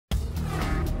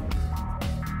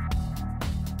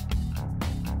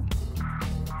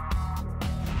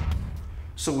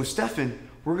So with Stefan,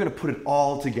 we're gonna put it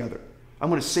all together. I'm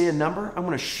gonna say a number, I'm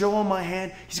gonna show him my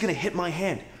hand, he's gonna hit my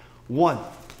hand. 1,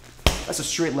 that's a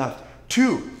straight left.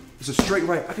 2, it's a straight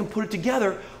right. I can put it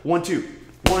together, 1, 2,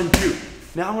 1, 2.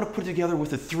 Now I'm gonna put it together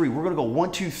with a 3. We're gonna go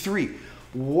 1, 2, 3.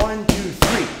 1, 2,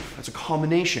 3. That's a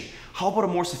combination. How about a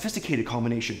more sophisticated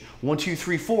combination? 1, 2,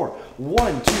 3, 4.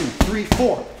 1, 2, 3,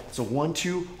 4. It's a 1,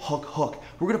 2, hook, hook.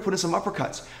 We're gonna put in some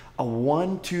uppercuts. A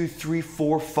 1, 2, 3,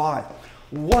 4, 5.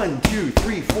 1, 2,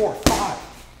 3, 4, 5.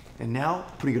 And now,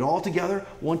 putting it all together,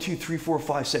 1, 2, 3, 4,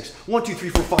 5, 6. 1, 2, 3,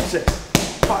 4, 5, 6.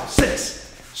 5,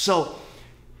 6. So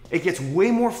it gets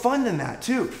way more fun than that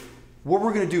too. What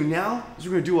we're gonna do now is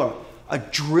we're gonna do a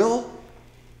drill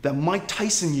that Mike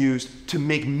Tyson used to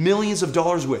make millions of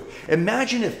dollars with.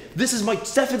 Imagine if this is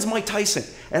Stefan's Mike Tyson,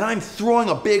 and I'm throwing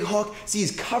a big hook. See,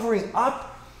 he's covering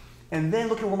up, and then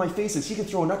look at where my face is. He can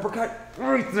throw an uppercut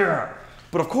right there.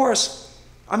 But of course,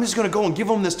 I'm just gonna go and give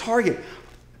him this target.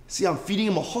 See, I'm feeding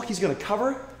him a hook, he's gonna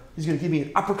cover. He's gonna give me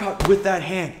an uppercut with that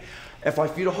hand. If I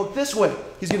feed a hook this way,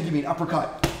 he's gonna give me an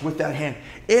uppercut with that hand.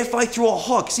 If I throw a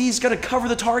hook, see, he's gonna cover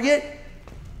the target,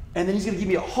 and then he's gonna give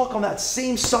me a hook on that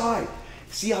same side.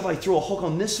 See how if I throw a hook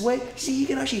on this way? See, he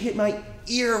can actually hit my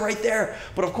ear right there.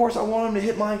 But of course, I want him to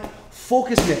hit my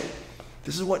focus mitt.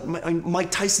 This is what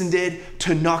Mike Tyson did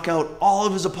to knock out all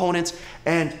of his opponents.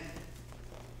 And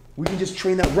we can just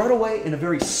train that right away in a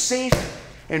very safe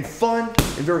and fun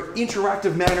and very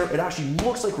interactive manner. It actually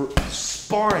looks like we're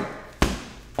sparring.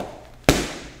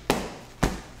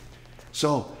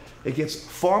 So it gets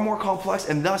far more complex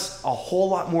and thus a whole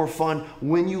lot more fun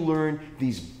when you learn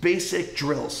these basic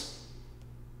drills.